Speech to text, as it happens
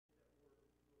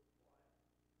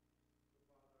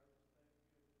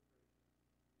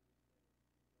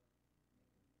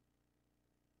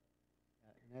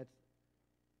And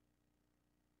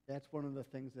that's one of the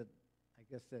things that I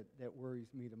guess that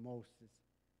worries me the most is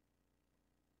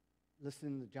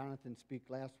listening to Jonathan speak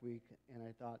last week, and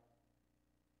I thought,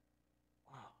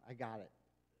 wow, I got it.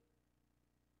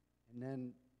 And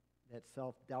then that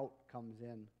self-doubt comes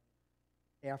in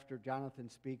after Jonathan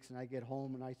speaks, and I get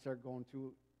home and I start going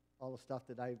through all the stuff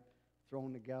that I've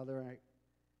thrown together.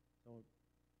 So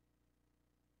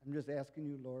I'm just asking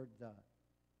you, Lord,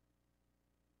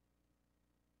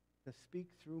 to speak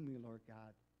through me, Lord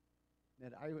God,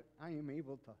 that I am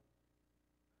able to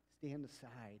stand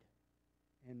aside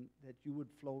and that you would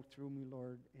flow through me,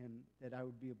 Lord, and that I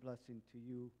would be a blessing to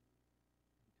you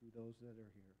and to those that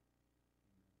are here.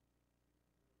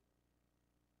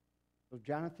 So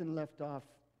Jonathan left off,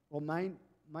 well,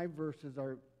 my verses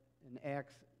are in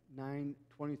Acts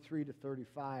 9:23 to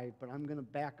 35, but I'm going to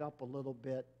back up a little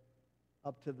bit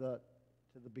up to the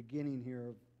beginning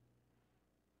here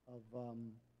of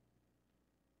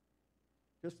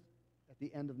just at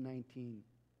the end of 19.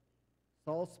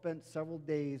 Saul spent several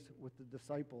days with the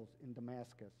disciples in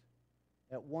Damascus.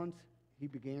 At once he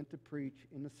began to preach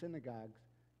in the synagogues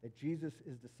that Jesus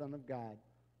is the Son of God.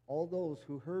 All those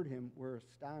who heard him were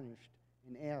astonished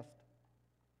and asked,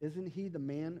 "Isn't he the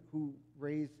man who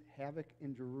raised havoc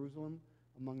in Jerusalem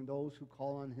among those who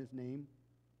call on his name?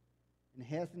 And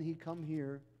hasn't he come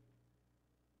here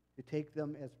to take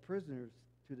them as prisoners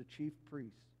to the chief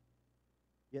priests?"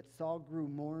 Yet Saul grew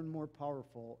more and more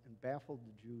powerful and baffled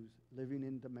the Jews living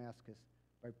in Damascus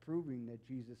by proving that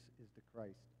Jesus is the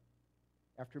Christ.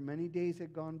 After many days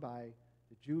had gone by,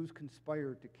 the Jews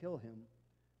conspired to kill him,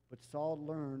 but Saul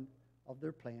learned of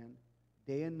their plan.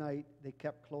 Day and night they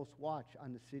kept close watch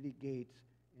on the city gates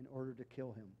in order to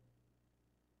kill him.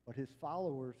 But his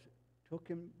followers took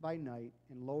him by night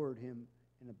and lowered him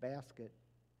in a basket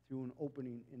through an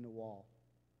opening in the wall.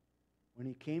 When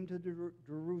he came to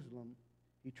Jerusalem,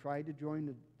 he tried to join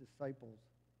the disciples,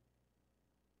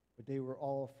 but they were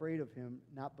all afraid of him,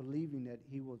 not believing that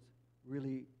he was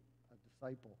really a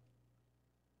disciple.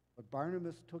 But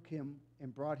Barnabas took him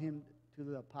and brought him to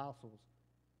the apostles.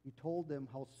 He told them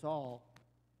how Saul,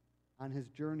 on his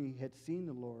journey, had seen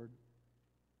the Lord,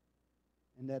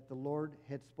 and that the Lord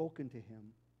had spoken to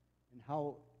him, and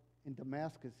how in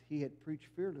Damascus he had preached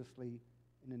fearlessly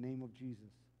in the name of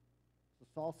Jesus. So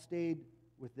Saul stayed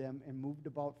with them and moved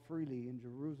about freely in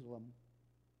Jerusalem,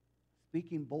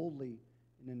 speaking boldly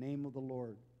in the name of the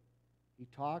Lord. He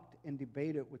talked and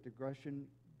debated with the Grecian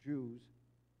Jews,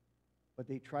 but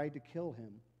they tried to kill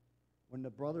him. When the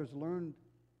brothers learned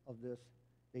of this,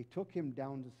 they took him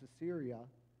down to Caesarea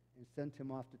and sent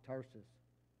him off to Tarsus.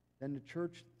 Then the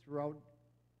church throughout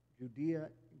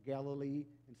Judea, Galilee,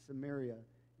 and Samaria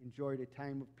enjoyed a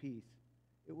time of peace.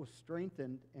 It was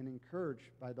strengthened and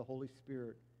encouraged by the Holy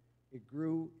Spirit. It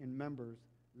grew in members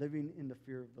living in the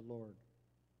fear of the Lord.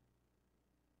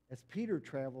 As Peter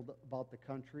traveled about the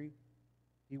country,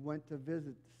 he went to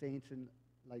visit the saints in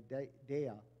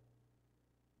Lydia.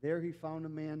 There he found a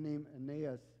man named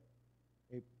Aeneas,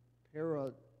 a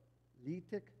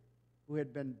paralytic who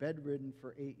had been bedridden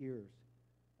for 8 years.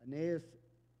 "Aeneas,"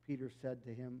 Peter said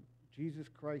to him, "Jesus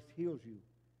Christ heals you.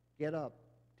 Get up,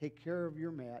 take care of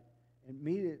your mat."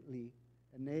 Immediately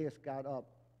Aeneas got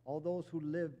up. All those who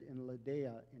lived in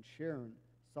Lydia and Sharon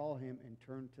saw him and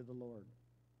turned to the Lord.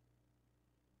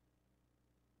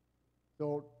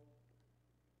 So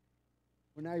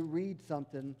when I read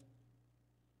something,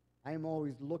 I'm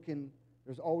always looking,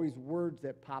 there's always words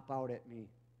that pop out at me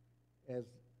as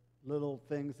little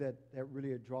things that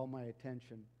really draw my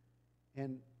attention.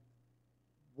 And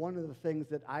one of the things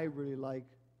that I really like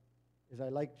is I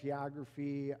like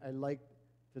geography. I like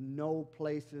to know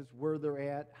places, where they're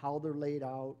at, how they're laid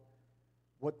out,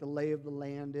 what the lay of the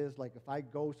land is. Like if I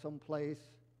go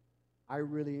someplace, I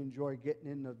really enjoy getting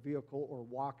in the vehicle or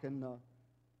walking the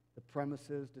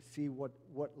premises to see what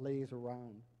lays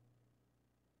around.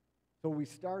 So we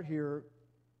start here,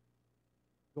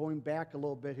 going back a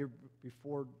little bit here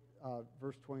before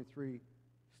verse 23,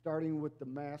 starting with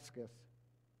Damascus.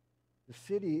 The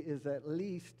city is at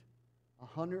least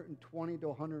 120 to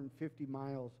 150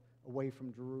 miles away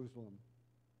from Jerusalem.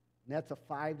 And that's a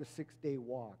 5 to 6 day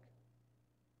walk.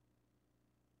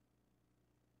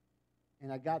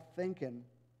 And I got thinking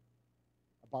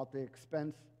about the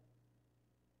expense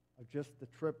of just the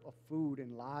trip of food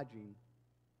and lodging.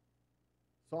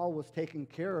 Saul was taken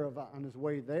care of on his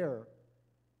way there,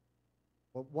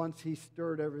 but once he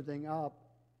stirred everything up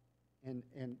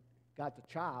and got the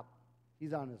chop,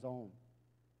 he's on his own.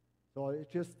 So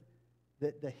it's just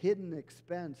the hidden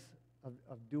expense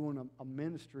of doing a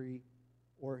ministry,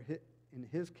 or in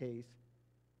his case,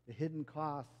 the hidden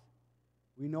costs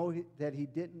We know that he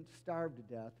didn't starve to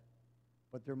death,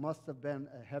 but there must have been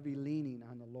a heavy leaning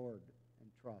on the Lord and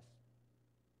trust.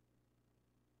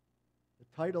 The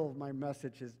title of my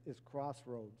message is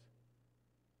Crossroads.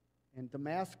 And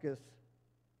Damascus,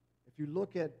 if you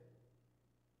look at,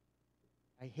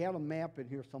 I had a map in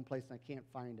here someplace and I can't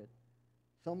find it.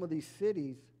 Some of these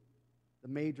cities, the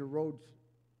major roads,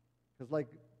 because like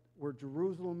where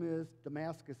Jerusalem is,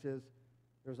 Damascus is,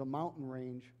 there's a mountain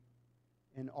range,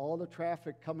 and all the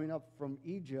traffic coming up from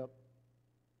Egypt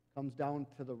comes down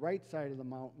to the right side of the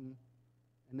mountain,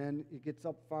 and then it gets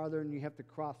up farther and you have to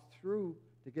cross through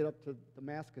to get up to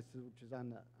Damascus, which is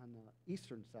on the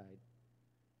eastern side.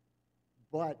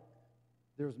 But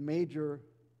there's the major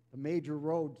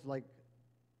roads like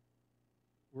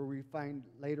where we find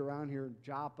later on here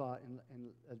Joppa and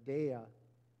Adea.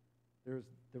 There's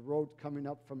the road coming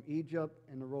up from Egypt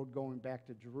and the road going back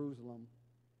to Jerusalem.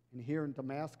 And here in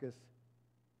Damascus,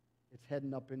 it's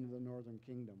heading up into the northern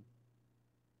kingdom.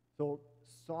 So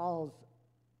Saul's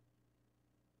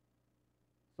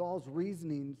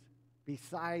reasonings,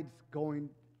 besides going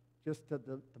just to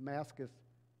Damascus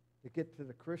to get to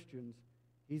the Christians,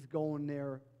 he's going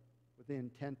there with the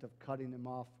intent of cutting them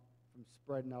off from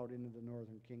spreading out into the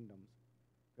northern kingdoms.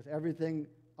 Because everything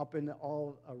up in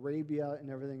all Arabia and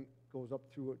everything goes up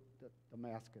through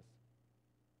Damascus.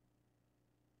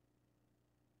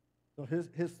 So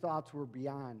his thoughts were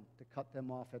beyond to cut them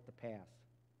off at the pass.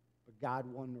 But God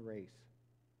won the race.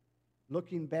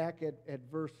 Looking back at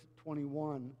verse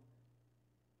 21,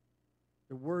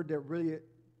 the word that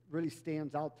really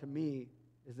stands out to me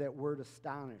is that word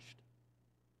astonished.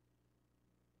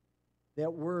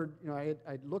 That word, I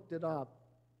looked it up,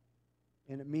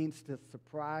 and it means to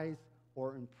surprise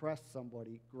or impress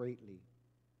somebody greatly.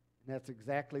 And that's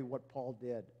exactly what Paul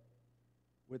did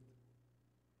with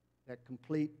that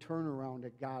complete turnaround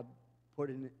that God put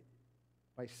in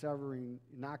by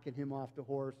knocking him off the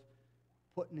horse,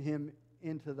 putting him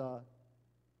into the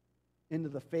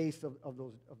face of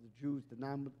the Jews, the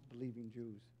non-believing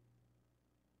Jews.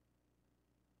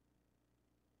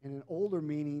 And in older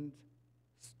meanings,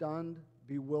 stunned,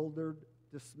 bewildered,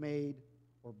 dismayed,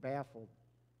 or baffled.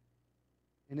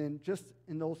 And then just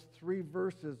in those 3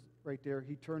 verses right there,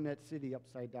 he turned that city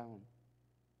upside down.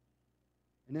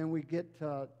 And then we get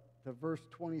to verse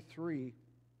 23.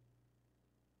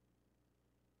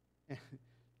 And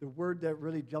the word that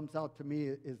really jumps out to me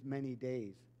is many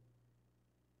days.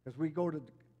 As we go to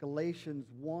Galatians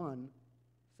 1,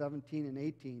 17 and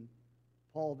 18,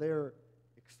 Paul there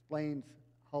explains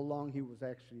how long he was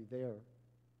actually there,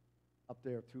 up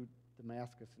there through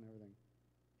Damascus and everything.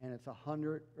 And it's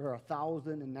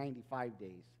 1,095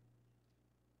 days.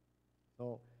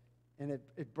 So, and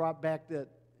it brought back that,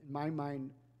 in my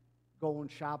mind, going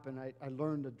shopping. I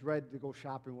learned the dread to go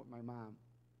shopping with my mom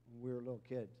when we were little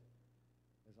kids.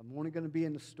 Because I'm only going to be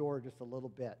in the store just a little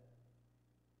bit.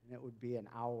 And it would be an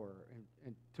hour.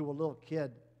 And to a little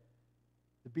kid,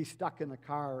 to be stuck in the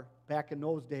car, back in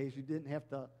those days, you didn't have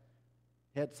to,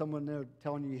 had someone there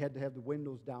telling you had to have the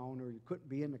windows down or you couldn't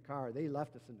be in the car. They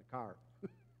left us in the car.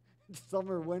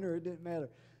 Summer, winter, it didn't matter.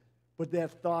 But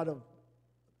that thought of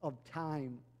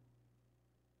time.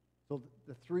 So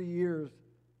the 3 years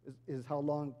is how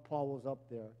long Paul was up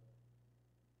there.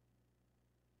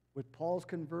 With Paul's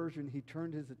conversion, he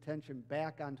turned his attention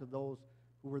back onto those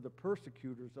who were the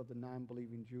persecutors of the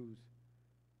non-believing Jews.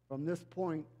 From this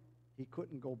point, he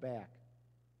couldn't go back.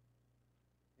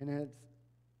 And it's,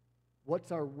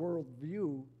 what's our world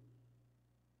view?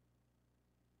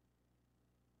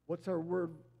 What's our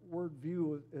word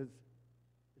view is,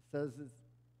 it says is,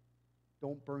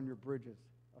 don't burn your bridges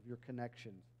of your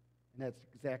connections. And that's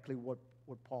exactly what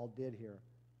Paul did here.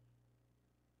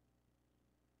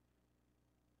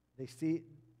 They see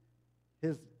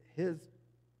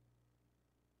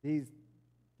the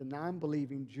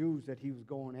non-believing Jews that he was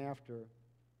going after,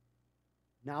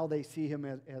 now they see him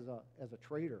as a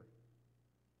traitor.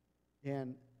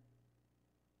 And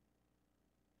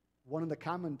one of the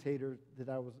commentators that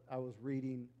I was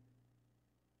reading,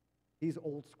 he's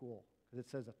old school because it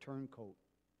says a turncoat.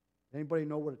 Anybody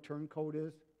know what a turncoat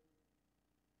is?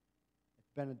 It's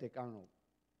Benedict Arnold.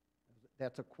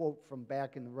 That's a quote from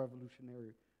back in the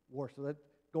Revolutionary War. So that's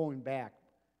going back.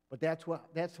 But that's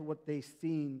what they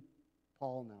seen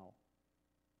Paul now.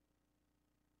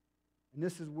 And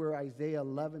this is where Isaiah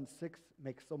 11:6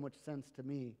 makes so much sense to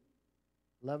me.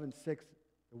 11:6,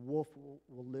 the wolf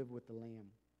will live with the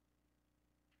lamb.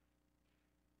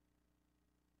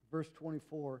 Verse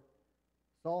 24,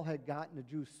 Saul had gotten the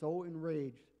Jews so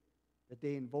enraged that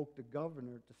they invoked the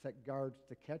governor to set guards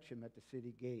to catch him at the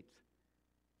city gates.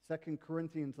 2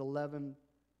 Corinthians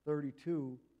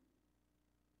 11:32,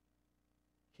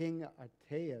 King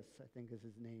Artaeus, I think is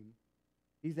his name.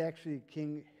 He's actually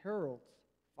King Harold's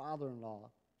father-in-law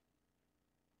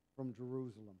from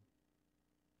Jerusalem.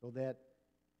 So that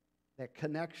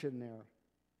connection there.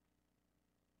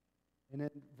 And then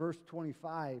verse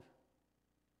 25,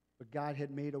 but God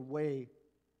had made a way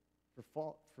for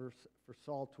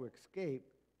Saul to escape,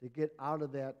 to get out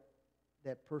of that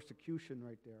persecution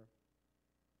right there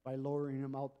by lowering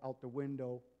him out the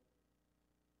window.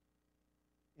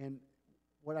 And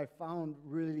what I found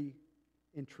really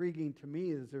intriguing to me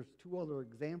is there's two other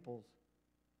examples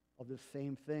of the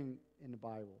same thing in the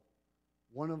Bible.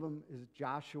 One of them is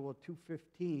Joshua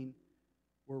 2:15,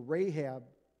 where Rahab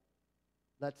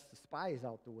lets the spies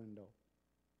out the window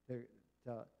to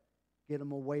get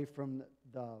them away from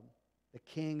the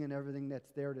king and everything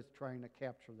that's there that's trying to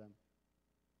capture them.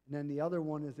 And then the other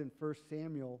one is in 1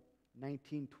 Samuel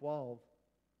 19:12,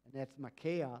 and that's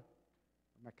Micaiah.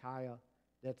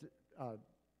 That's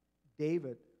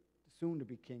David, soon to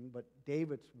be king, but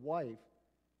David's wife,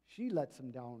 she lets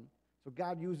him down. So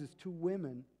God uses two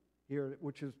women here,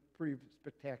 which is pretty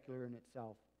spectacular in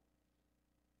itself.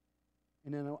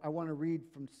 And then I want to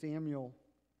read from Samuel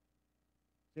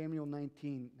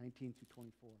 19 through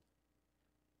 24.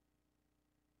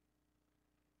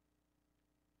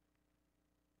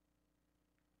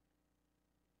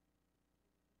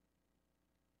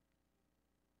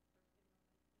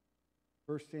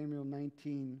 First Samuel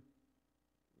 19,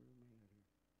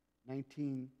 1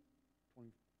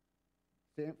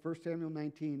 Samuel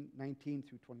 19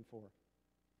 through 24.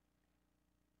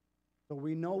 So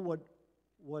we know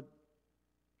what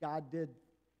God did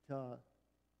to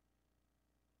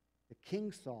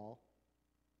King Saul.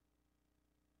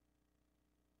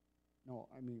 No,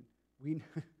 I mean,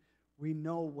 we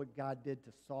know what God did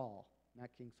to Saul, not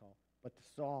King Saul, but to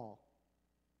Saul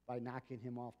by knocking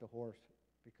him off the horse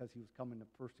because he was coming to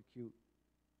persecute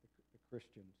the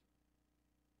Christians.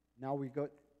 Now we go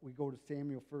to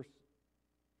Samuel 1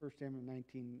 Samuel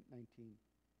 19:19.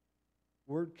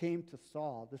 Word came to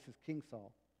Saul, this is King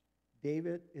Saul,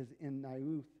 David is in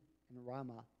Naioth in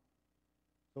Ramah.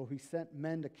 So he sent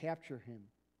men to capture him.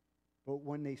 But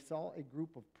when they saw a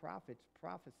group of prophets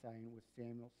prophesying with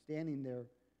Samuel, standing there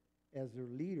as their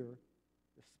leader,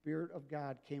 the Spirit of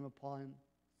God came upon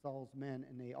Saul's men,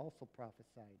 and they also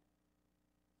prophesied.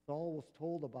 Saul was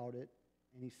told about it,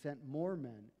 and he sent more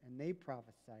men, and they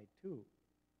prophesied too.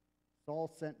 Saul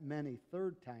sent men a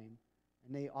third time,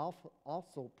 and they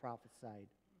also prophesied.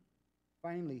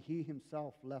 Finally, he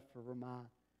himself left for Ramah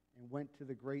and went to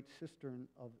the great cistern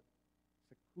of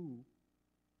Seku,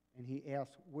 and he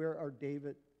asked, Where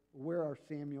are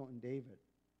Samuel and David?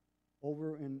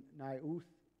 Over in Naioth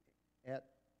at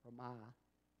Ramah,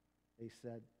 they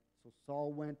said. So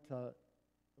Saul went to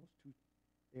those two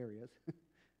areas,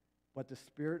 but the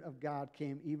Spirit of God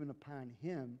came even upon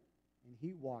him, and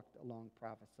he walked along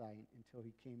prophesying until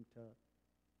he came to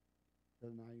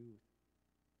Naioth.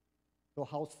 So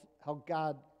how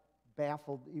God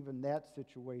baffled even that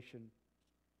situation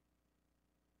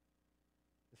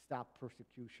to stop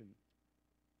persecution.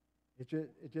 It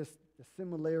just the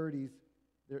similarities,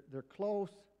 they're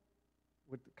close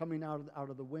with coming out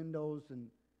of the windows,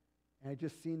 and I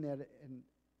just seen that, and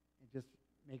it just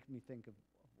makes me think of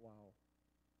wow.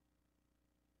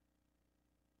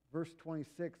 Verse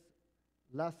 26,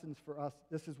 lessons for us.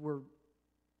 This is where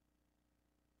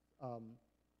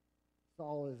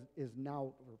Saul is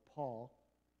now, or Paul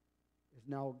is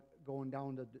now going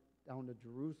down to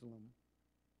Jerusalem.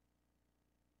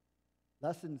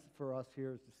 Lessons for us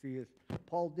here is to see is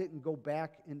Paul didn't go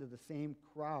back into the same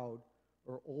crowd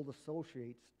or old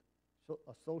associates to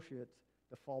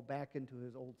fall back into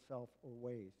his old self or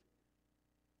ways.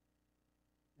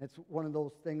 It's one of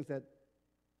those things that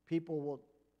people will,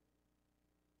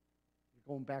 you're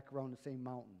going back around the same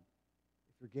mountain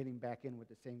if you're getting back in with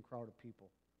the same crowd of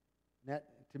people. And that,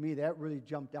 to me, that really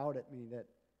jumped out at me, that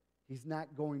he's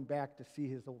not going back to see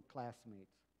his old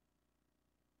classmates.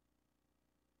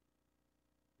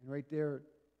 And right there,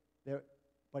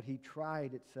 but he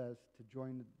tried, it says, to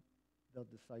join the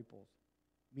disciples,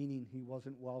 meaning he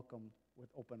wasn't welcomed with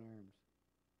open arms.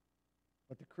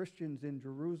 But the Christians in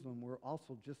Jerusalem were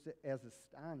also just as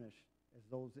astonished as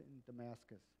those in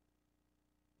Damascus.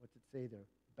 What's it say there?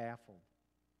 Baffled.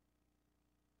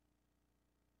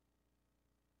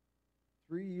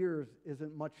 3 years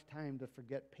isn't much time to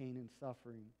forget pain and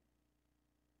suffering.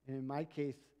 And in my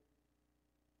case,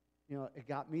 it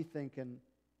got me thinking,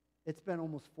 it's been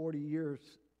almost 40 years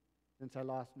since I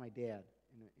lost my dad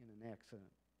in an accident.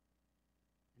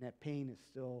 And that pain is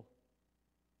still,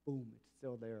 boom, it's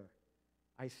still there.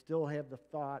 I still have the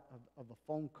thought of a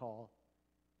phone call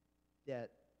that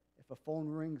if a phone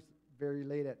rings very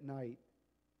late at night,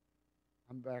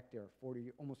 I'm back there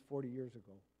almost 40 years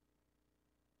ago.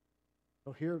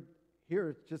 So here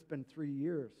it's just been 3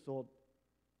 years. So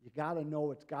you got to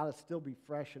know it's got to still be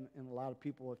fresh in a lot of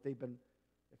people if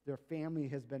their family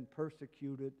has been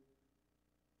persecuted,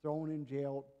 thrown in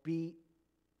jail, beat,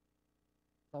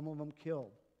 some of them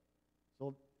killed.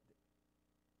 So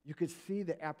you could see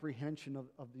the apprehension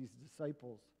of these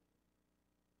disciples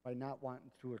by not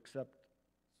wanting to accept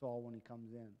Saul when he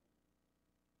comes in.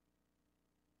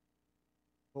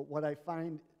 But what I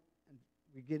find, and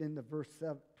we get into verse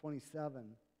 27,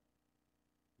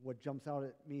 what jumps out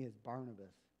at me is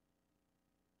Barnabas.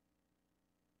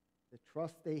 The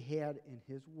trust they had in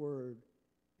his word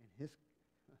and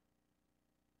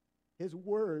his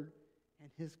word and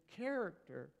his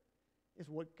character is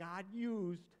what God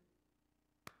used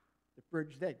to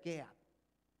bridge that gap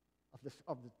of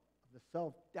the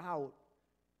self-doubt.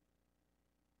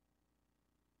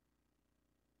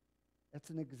 That's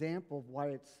an example of why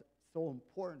it's so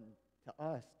important to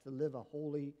us to live a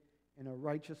holy and a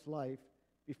righteous life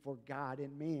before God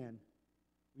and man.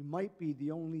 We might be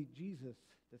the only Jesus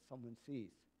that someone sees.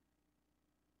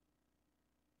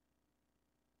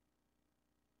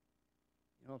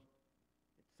 You know,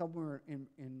 somewhere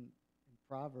in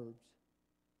Proverbs,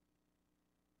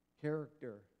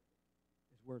 character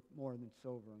is worth more than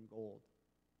silver and gold.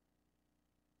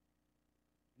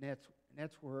 And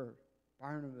that's where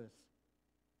Barnabas,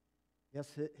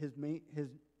 yes, his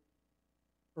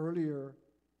earlier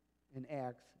in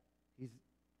Acts,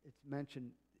 it's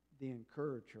mentioned the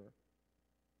encourager.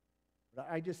 But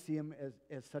I just see him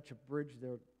as such a bridge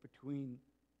there between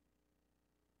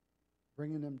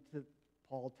bringing them to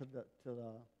Paul to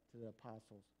the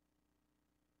apostles.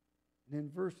 And in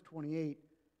verse 28,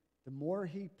 the more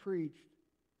he preached,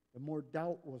 the more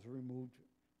doubt was removed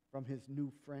from his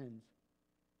new friends.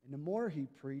 And the more he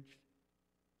preached,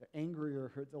 the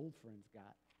angrier his old friends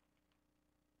got.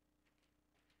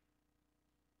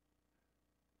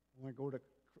 I want to go to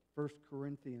 1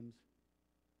 Corinthians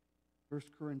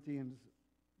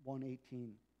 1:18.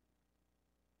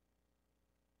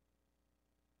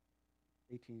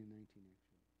 18 and 19,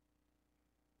 actually.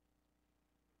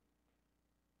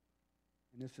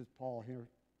 And this is Paul here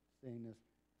saying this.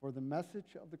 For the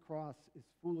message of the cross is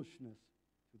foolishness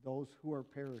to those who are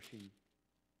perishing.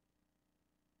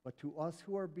 But to us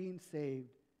who are being saved,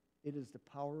 it is the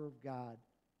power of God.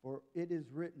 For it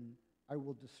is written, I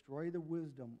will destroy the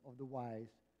wisdom of the wise,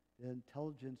 the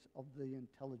intelligence of the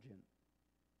intelligent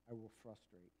I will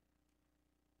frustrate.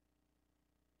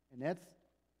 And that's,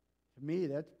 to me,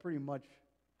 that's pretty much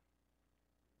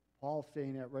Paul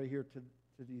saying that right here to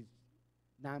these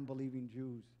non-believing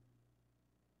Jews.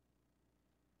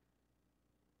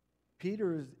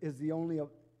 Peter is the only,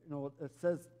 it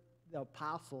says the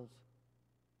apostles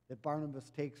that Barnabas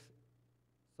takes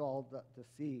Saul to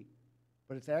see,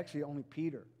 but it's actually only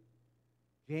Peter.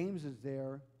 James is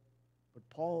there,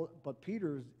 but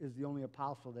Peter is the only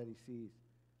apostle that he sees.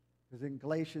 Because in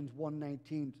Galatians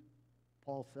 1:19,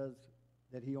 Paul says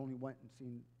that he only went and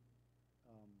seen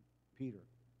Peter.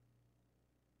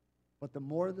 But the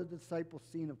more the disciples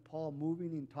seen of Paul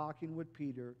moving and talking with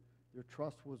Peter, their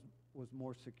trust was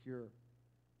more secure.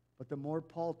 But the more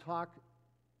Paul talked,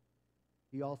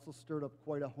 he also stirred up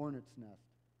quite a hornet's nest.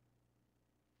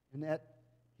 And that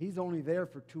he's only there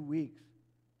for 2 weeks.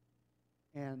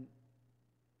 And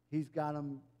he's got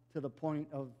him to the point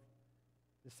of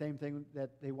the same thing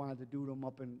that they wanted to do to him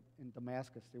up in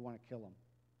Damascus. They want to kill him.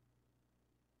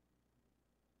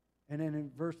 And then in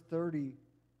verse 30,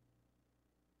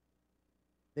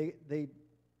 they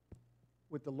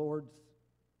with the Lord's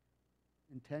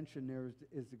intention there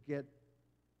is to get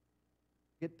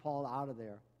Paul out of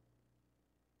there.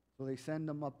 So they send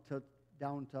him up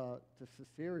down to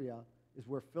Caesarea, is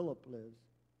where Philip lives.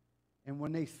 And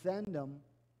when they send him,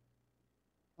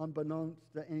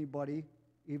 unbeknownst to anybody,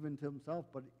 even to himself,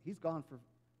 but he's gone for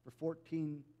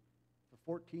 14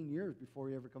 years before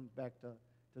he ever comes back to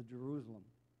Jerusalem.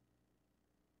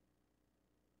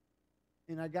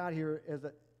 And I got here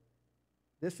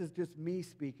this is just me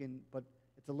speaking, but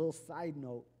it's a little side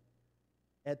note.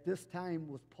 At this time,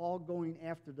 was Paul going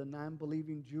after the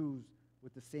non-believing Jews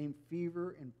with the same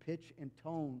fever and pitch and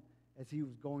tone as he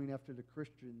was going after the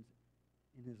Christians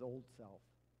in his old self?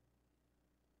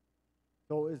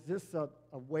 So is this a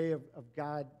way of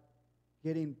God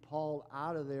getting Paul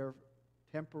out of there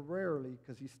temporarily,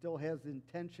 because he still has the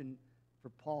intention for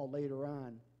Paul later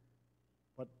on,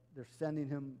 but they're sending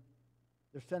him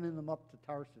up to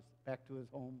Tarsus, back to his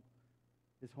home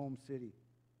city,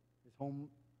 his home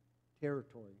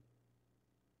territory.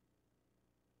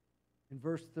 In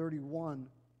verse 31,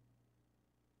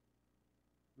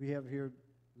 We have here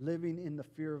living in the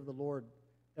fear of the Lord.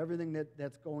 Everything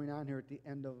that's going on here at the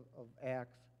end of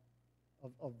Acts,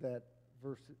 of that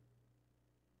verse.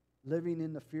 Living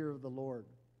in the fear of the Lord.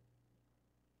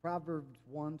 Proverbs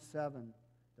 1:7,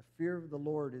 the fear of the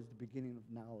Lord is the beginning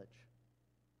of knowledge.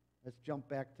 Let's jump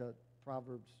back to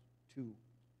Proverbs 2.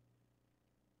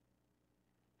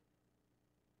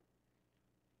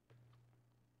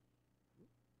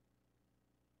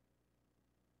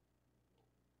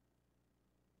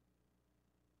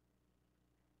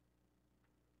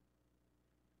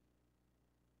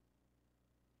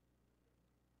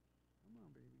 Come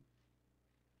on, baby.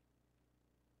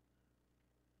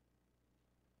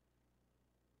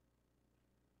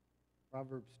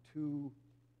 Proverbs 2,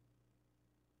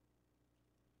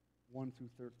 1 through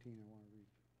 13, I want to read.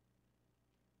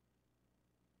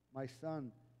 My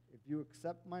son, if you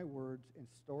accept my words and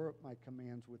store up my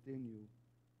commands within you,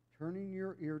 turning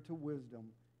your ear to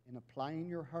wisdom and applying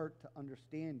your heart to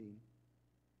understanding,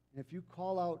 and if you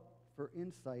call out for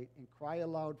insight and cry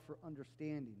aloud for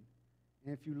understanding,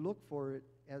 and if you look for it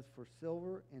as for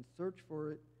silver and search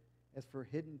for it as for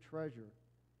hidden treasure,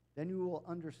 then you will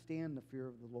understand the fear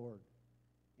of the Lord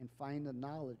and find the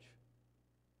knowledge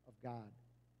of God.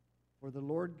 For the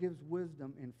Lord gives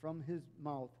wisdom, and from his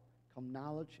mouth come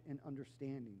knowledge and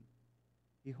understanding.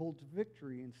 He holds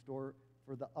victory in store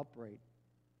for the upright.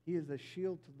 He is a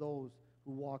shield to those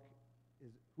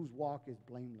whose walk is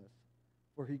blameless.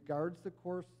 For he guards the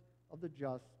course of the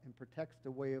just and protects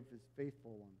the way of his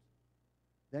faithful ones.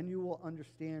 Then you will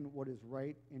understand what is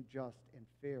right and just and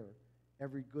fair,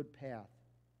 every good path.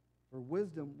 For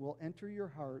wisdom will enter your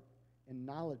heart, and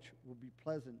knowledge will be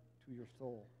pleasant to your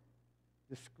soul.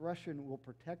 Discretion will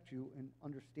protect you, and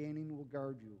understanding will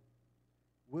guard you.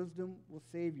 Wisdom will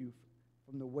save you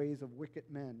from the ways of wicked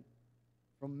men,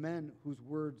 from men whose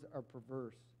words are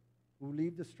perverse, who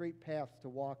leave the straight paths to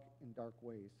walk in dark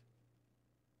ways.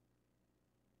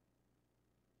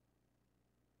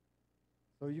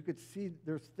 So you could see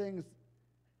there's things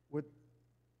with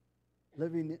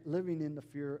living in the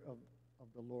fear of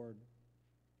the Lord.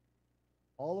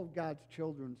 All of God's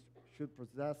children should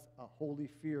possess a holy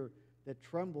fear that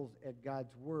trembles at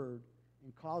God's word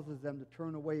and causes them to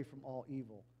turn away from all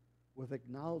evil, with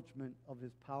acknowledgement of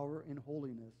his power and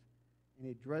holiness, and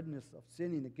a dreadness of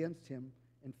sinning against him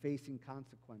and facing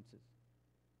consequences.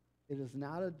 It is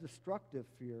not a destructive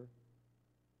fear,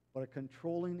 but a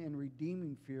controlling and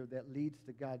redeeming fear that leads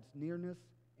to God's nearness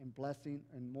and blessing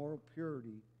and moral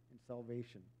purity and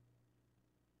salvation.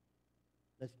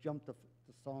 Let's jump to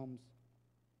Psalms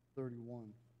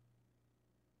 31.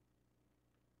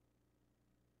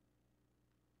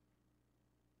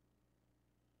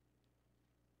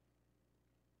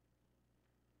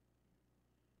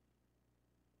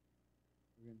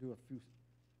 We're going to do a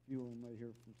few of them right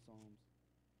here from Psalms.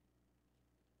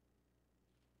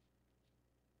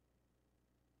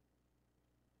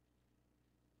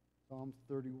 Psalms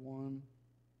 31,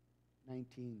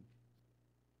 19.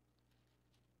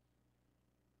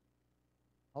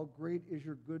 How great is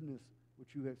your goodness,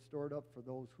 which you have stored up for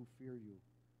those who fear you,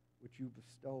 which you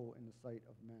bestow in the sight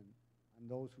of men, on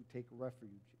those who take refuge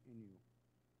in you.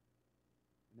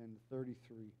 And then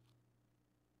 33.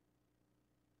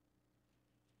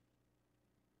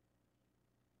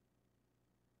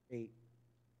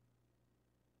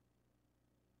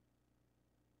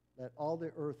 Let all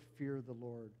the earth fear the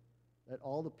Lord. Let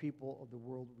all the people of the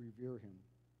world revere him.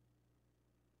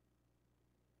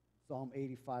 Psalm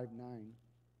 85, 9.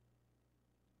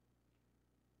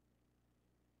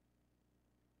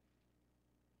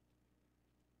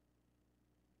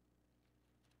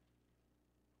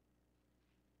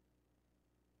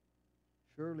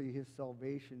 Surely his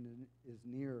salvation is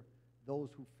near those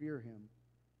who fear him,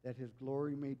 that his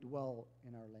glory may dwell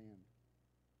in our land.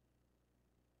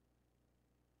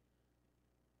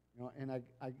 You know, and I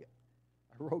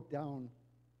wrote down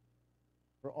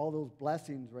for all those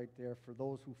blessings right there for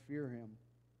those who fear him.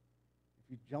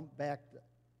 If you jump back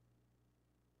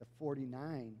to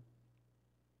 49,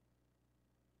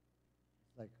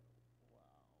 it's like, wow.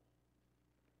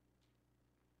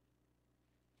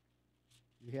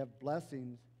 You have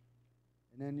blessings,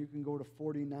 and then you can go to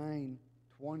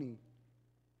 49:20.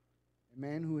 A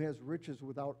man who has riches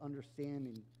without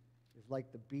understanding is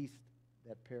like the beasts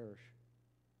that perish.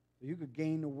 So you could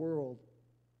gain the world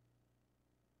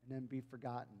and then be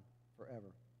forgotten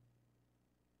forever.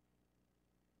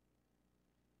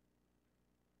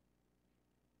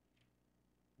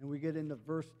 And we get into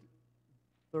verse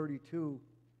 32,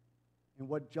 and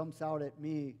what jumps out at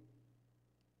me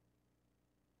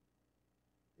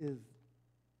is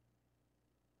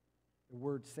the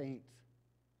word saints.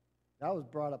 That was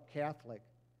brought up Catholic,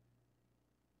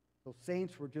 So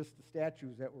saints were just the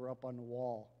statues that were up on the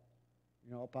wall,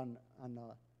 up on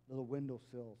the little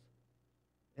windowsills.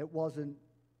 It wasn't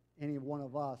any one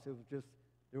of us. It was just,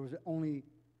 there was only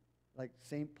like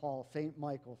St. Paul, St.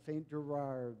 Michael, St.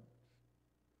 Gerard.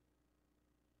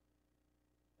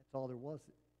 That's all there was.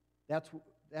 That's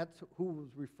who was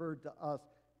referred to us.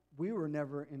 We were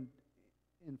never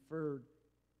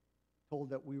told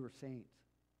that we were saints.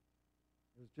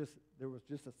 There was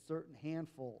just a certain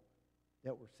handful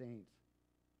that were saints.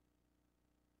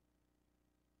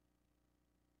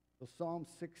 So Psalm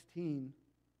 16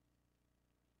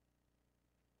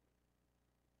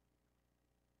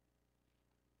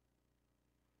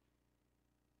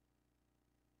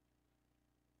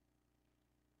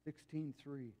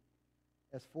 16:3.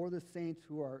 As for the saints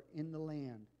who are in the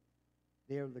land,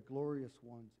 they are the glorious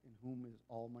ones in whom is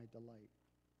all my delight.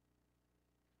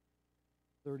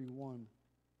 31:23.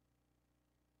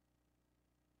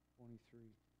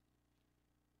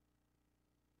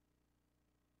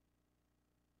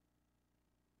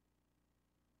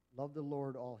 Love the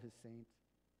Lord, all his saints.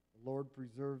 The Lord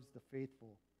preserves the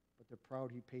faithful, but the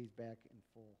proud he pays back in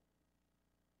full.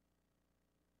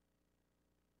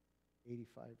 85:8.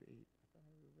 I thought I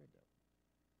already read that.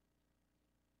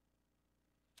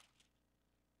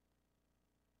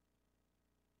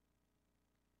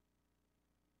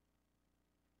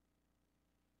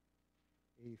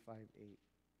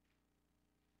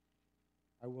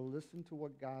 I will listen to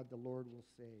what God the Lord will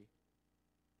say.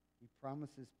 He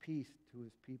promises peace to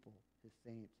his people, his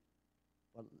saints,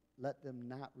 but let them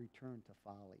not return to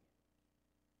folly.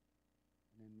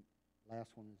 And then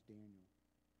last one is Daniel.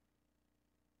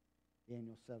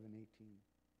 Daniel 7:18.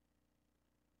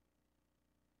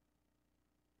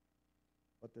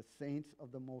 But the saints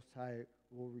of the Most High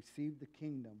will receive the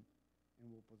kingdom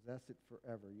and will possess it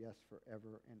forever, yes,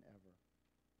 forever and ever.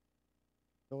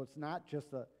 So it's not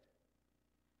just a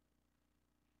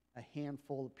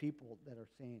handful of people that are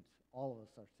saints. All of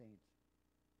us are saints.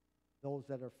 Those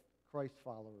that are Christ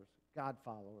followers, God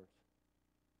followers,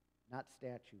 not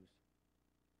statues.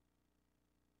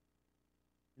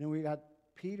 And then we got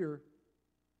Peter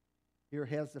here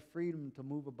has the freedom to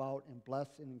move about and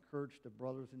bless and encourage the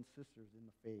brothers and sisters in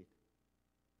the faith.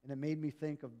 And it made me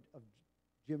think of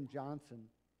Jim Johnson.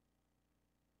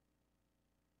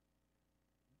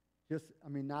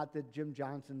 Not that Jim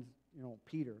Johnson's,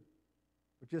 Peter,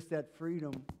 but just that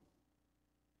freedom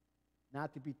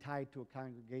not to be tied to a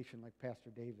congregation like Pastor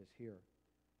Dave is here.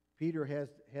 Peter has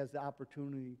the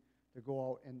opportunity to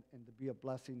go out and to be a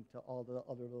blessing to all the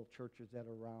other little churches that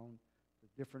are around, the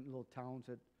different little towns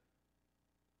that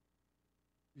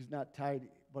he's not tied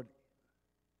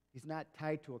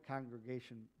to a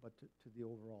congregation, but to the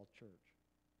overall church.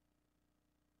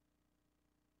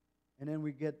 And then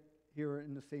we get here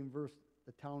in the same verse,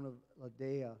 the town of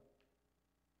Ladea.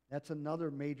 That's another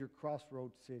major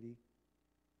crossroads city.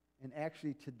 And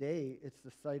actually today, it's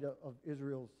the site of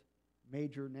Israel's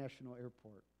major national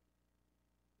airport.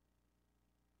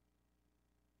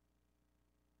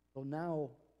 So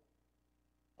now,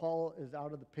 Paul is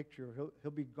out of the picture.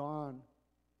 He'll be gone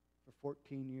for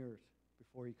 14 years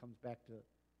before he comes back to.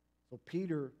 So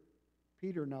Peter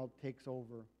now takes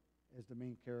over as the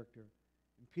main character.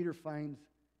 And Peter finds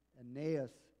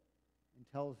Aeneas and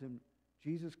tells him,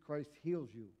 Jesus Christ heals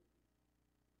you,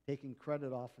 taking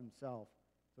credit off himself.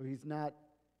 So he's not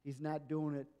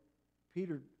doing it.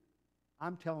 Peter,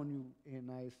 I'm telling you,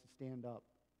 Aeneas, to stand up.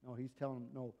 No, he's telling him,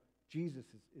 no, Jesus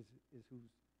is who's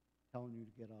telling you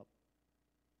to get up.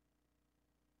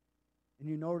 And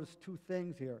you notice two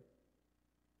things here.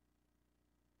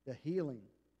 The healing.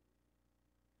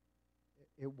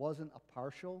 It wasn't a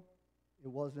partial. It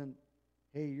wasn't,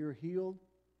 hey, you're healed.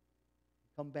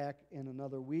 Come back in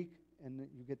another week and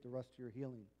you get the rest of your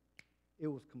healing. It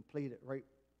was completed right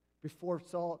before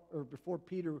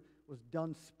Peter was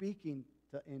done speaking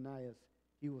to Aeneas,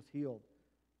 he was healed.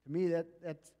 To me,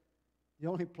 that's the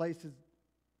only places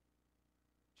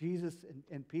Jesus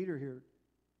and Peter here,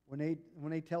 when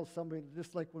they tell somebody,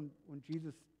 just like when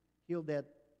Jesus healed that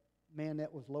man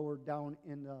that was lowered down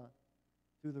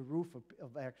through the roof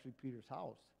of actually Peter's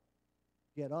house.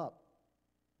 Get up.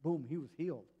 Boom, he was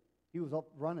healed. He was up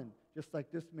running, just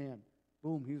like this man.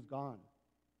 Boom, he was gone.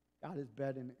 Got his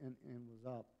bed and was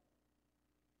up.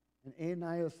 And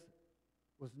Aeneas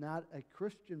was not a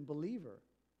Christian believer.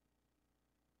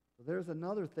 So there's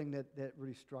another thing that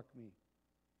really struck me.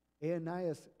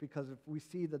 Aeneas, because if we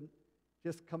see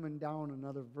just coming down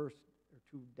another verse or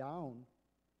two down,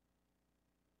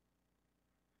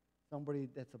 somebody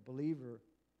that's a believer,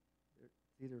 it's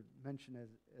either mentioned as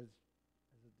a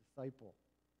disciple.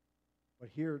 But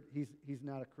here, he's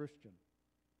not a Christian.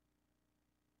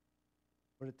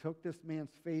 But it took this man's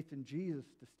faith in Jesus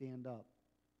to stand up.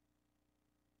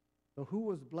 So who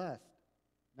was blessed?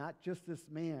 Not just this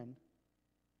man,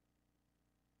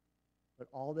 but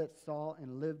all that saw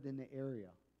and lived in the area.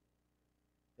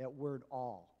 That word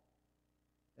all.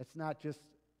 That's not just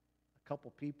a couple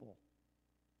people.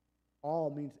 All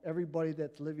means everybody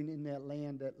that's living in that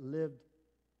land that lived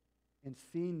and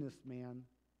seen this man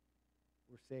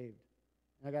were saved.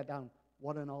 And I got down,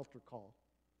 what an altar call.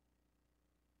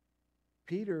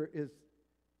 Peter is,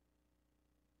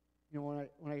 when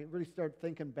I really start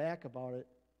thinking back about it,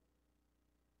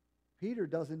 Peter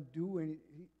doesn't do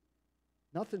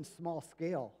nothing small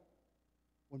scale.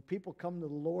 When people come to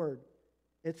the Lord,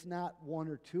 it's not one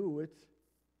or two,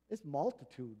 it's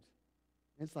multitudes.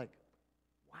 And it's like,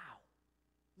 wow.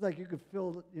 It's like you could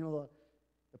fill,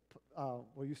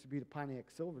 what used to be the Pontiac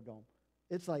Silverdome.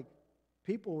 It's like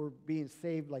people were being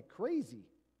saved like crazy.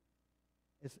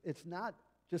 It's not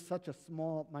just such a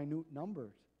small, minute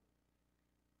numbers.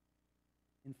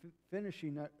 In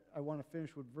finishing, I want to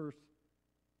finish with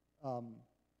I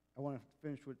want to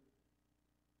finish with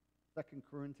 2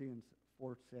 Corinthians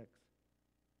 4:6.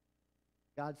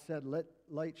 God said, let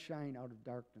light shine out of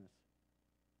darkness.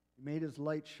 He made his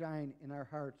light shine in our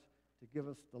hearts to give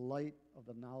us the light of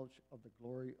the knowledge of the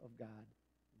glory of God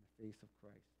in the face of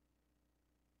Christ.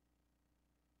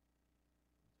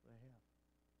 That's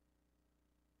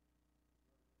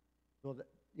what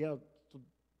I have. So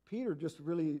Peter just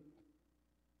really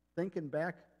thinking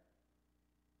back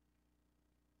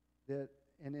that,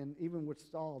 and then even with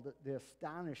Saul, the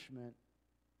astonishment,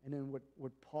 and then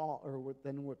with Paul, or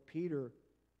with Peter,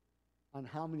 on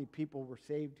how many people were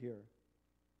saved here.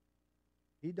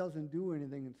 He doesn't do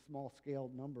anything in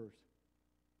small-scale numbers.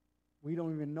 We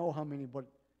don't even know how many, but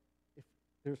if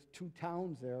there's 2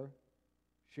 towns there,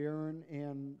 Sharon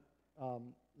and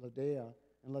Ladea,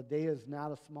 and Ladea is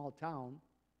not a small town.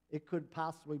 It could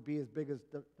possibly be as big as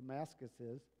Damascus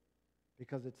is,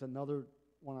 because it's another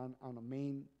one on a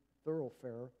main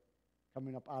thoroughfare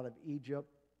coming up out of Egypt,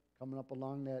 coming up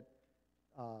along that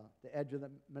the edge of the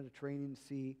Mediterranean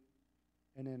Sea,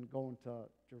 and then going to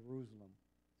Jerusalem.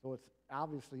 So it's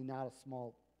obviously not a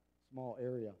small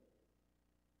area.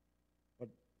 But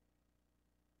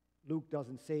Luke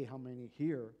doesn't say how many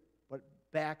here, but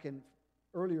back in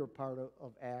earlier part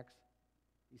of Acts,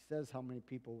 he says how many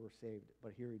people were saved,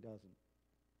 but here he doesn't.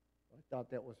 I thought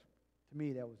to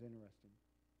me, that was interesting.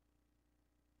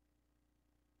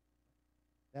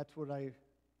 That's what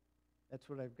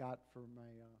I've got for my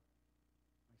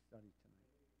study tonight.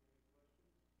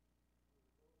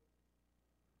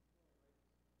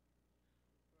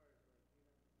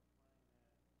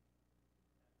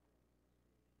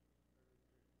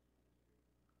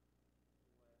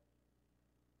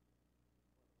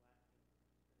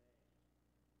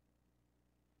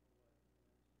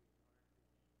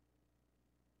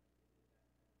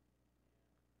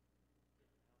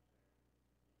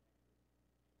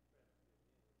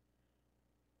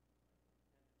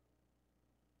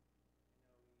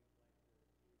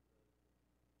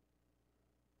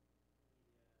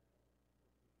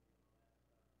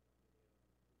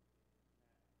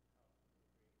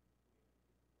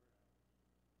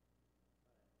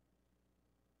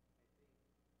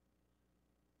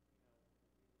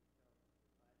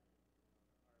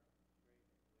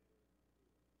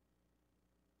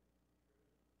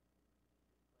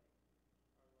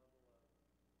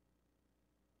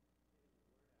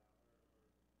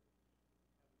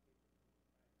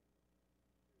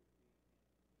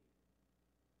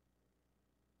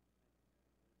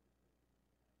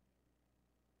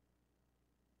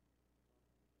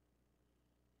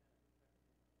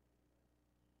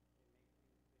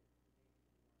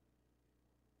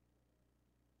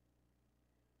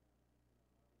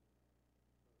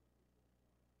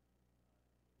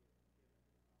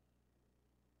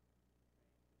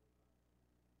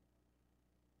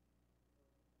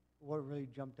 What really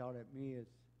jumped out at me is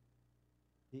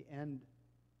the end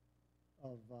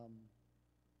of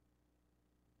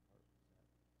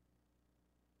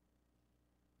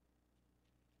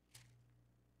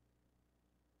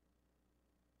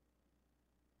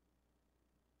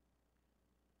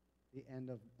the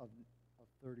end of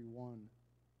 31,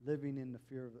 living in the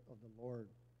fear of the Lord.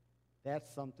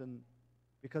 That's something,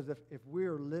 because if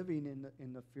we're living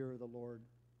in the fear of the Lord,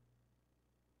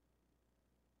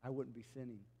 I wouldn't be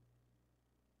sinning.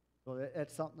 So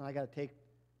that's something I got to take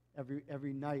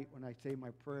every night when I say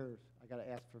my prayers. I got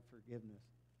to ask for forgiveness.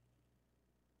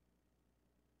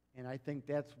 And I think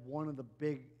that's one of the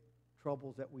big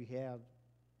troubles that we have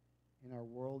in our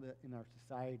world, in our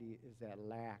society, is that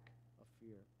lack of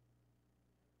fear.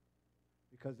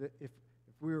 Because if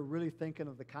we were really thinking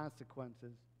of the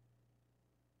consequences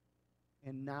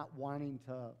and not wanting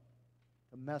to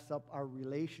mess up our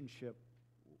relationship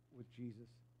with Jesus,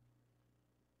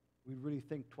 we'd really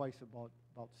think twice about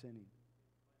sinning.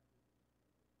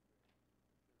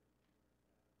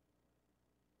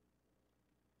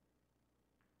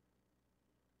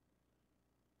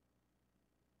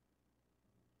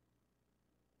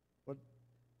 But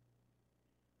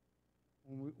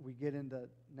when we get into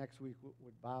next week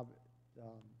with Bob,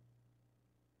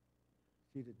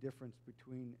 see the difference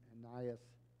between Ananias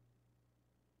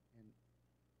and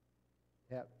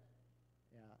Tab.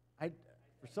 Yeah,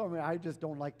 for some reason I just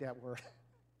don't like that word.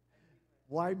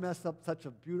 Why mess up such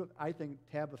a beautiful? I think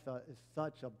Tabitha is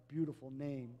such a beautiful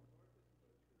name.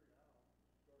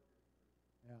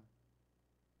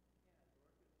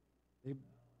 Yeah.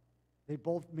 They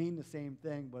both mean the same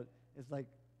thing, but it's like,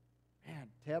 man,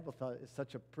 Tabitha is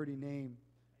such a pretty name.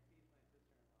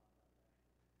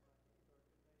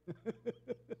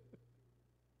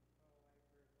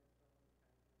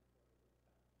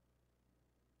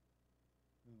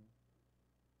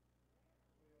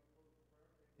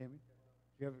 Amy,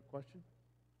 do you have a question?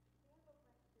 I have a question.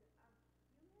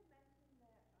 You had mentioned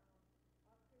that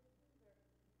all Christians are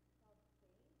called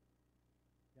saints.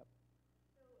 Yep.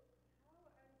 So how are we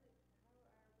all called saints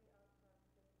when we all sin?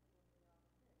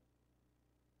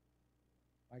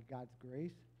 By God's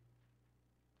grace.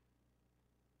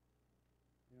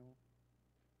 You know,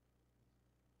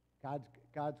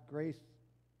 God's grace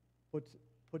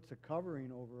puts a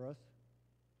covering over us.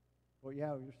 But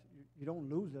yeah, you don't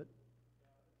lose it.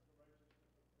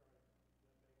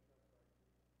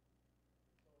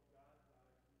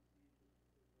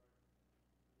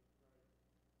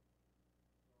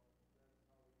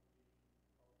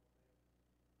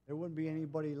 There wouldn't be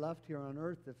anybody left here on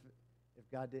earth if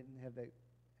God didn't have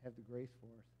the grace for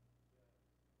us.